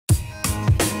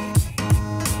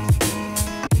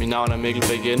navn er Mikkel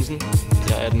B. Jensen.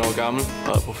 Jeg er 18 år gammel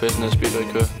og er professionel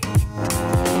speedway-kører.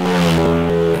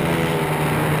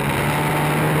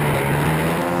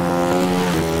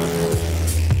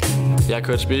 Jeg har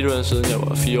kørt speedway siden jeg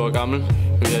var 4 år gammel. Nu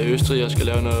er jeg i Østrig og skal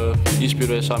lave noget Ice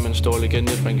Speedway sammen med en stor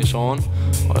legende, Jensen Franz Zorn.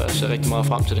 Og jeg ser rigtig meget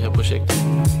frem til det her projekt.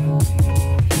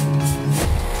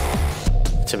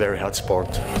 It's a very hot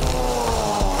sport.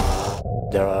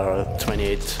 There are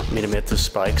 28mm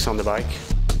spikes on the bike,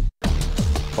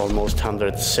 almost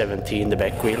 170 in the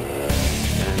back wheel,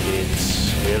 and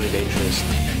it's really dangerous.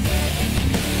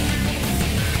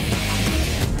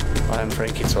 I'm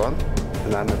Jensen Zorn,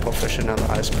 and I'm a professional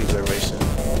Ice Speedway racer.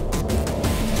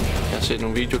 Jeg har set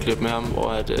nogle videoklip med ham, hvor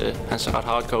han ser ret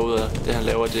hardcore ud af det, han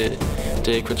laver. Det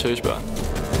er ekvatørsbørn.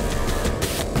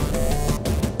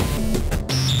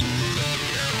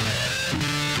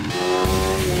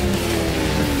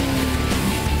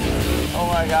 Oh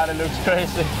my god, it looks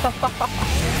crazy.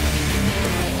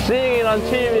 Seeing it on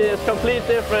TV is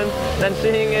completely different than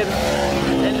seeing it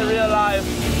in real life.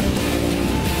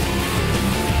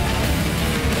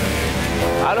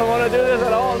 I don't want to do this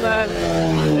at all, man.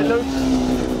 It looks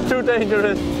too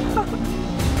dangerous.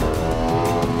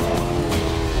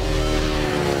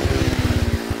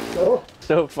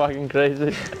 So fucking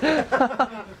crazy.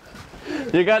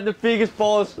 You got the biggest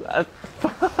balls.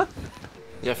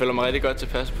 Jeg føler mig rigtig godt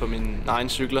tilpas på mine egne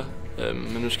cykler,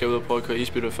 men nu skal jeg ud og prøve at køre Ice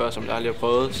Speedway før, som jeg aldrig har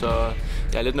prøvet, så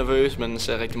jeg er lidt nervøs, men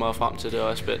ser rigtig meget frem til det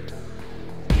og er spændt.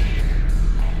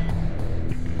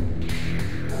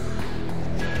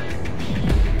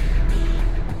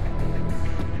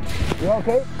 You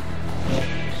okay?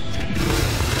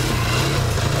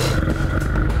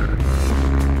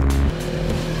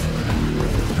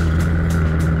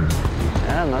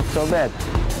 Yeah, not so bad.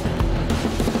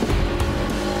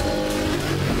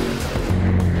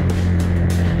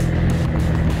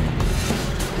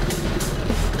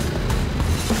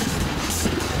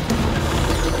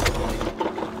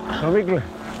 Mikkel,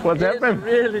 what's happening? It's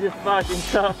really fucking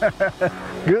tough.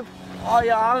 Good? Oh,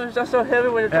 your arms are so heavy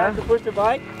when you're trying to push the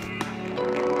bike.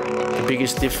 The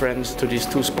biggest difference to these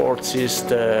two sports is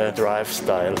the drive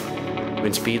style.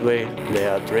 In Speedway, they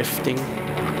are drifting,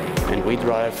 and we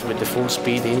drive with the full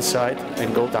speed inside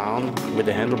and go down with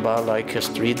the handlebar like a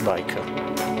street biker.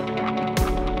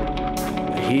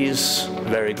 He is a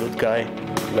very good guy,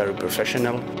 very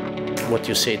professional. What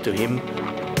you say to him,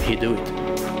 he do it.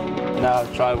 Now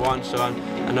I've tried once, so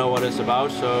I know what it's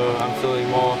about, so I'm feeling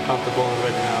more comfortable and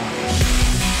ready now.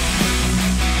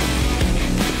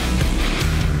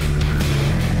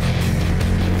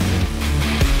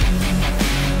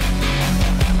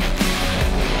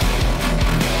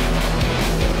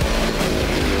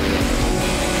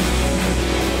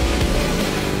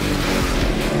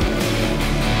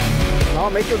 Now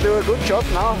Mikkel do a good job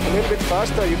now, a little bit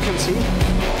faster, you can see.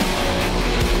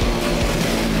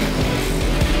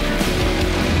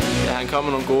 Han kom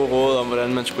med nogle gode råd om,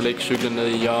 hvordan man skulle lægge cyklen ned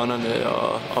i hjørnerne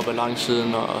og op ad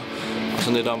langsiden, og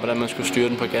sådan lidt om, hvordan man skulle styre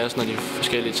den på gassen og de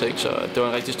forskellige ting. Så det var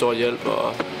en rigtig stor hjælp,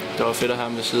 og det var fedt at have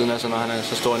ham ved siden af, når han er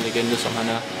så stor en legende, som han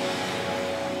er.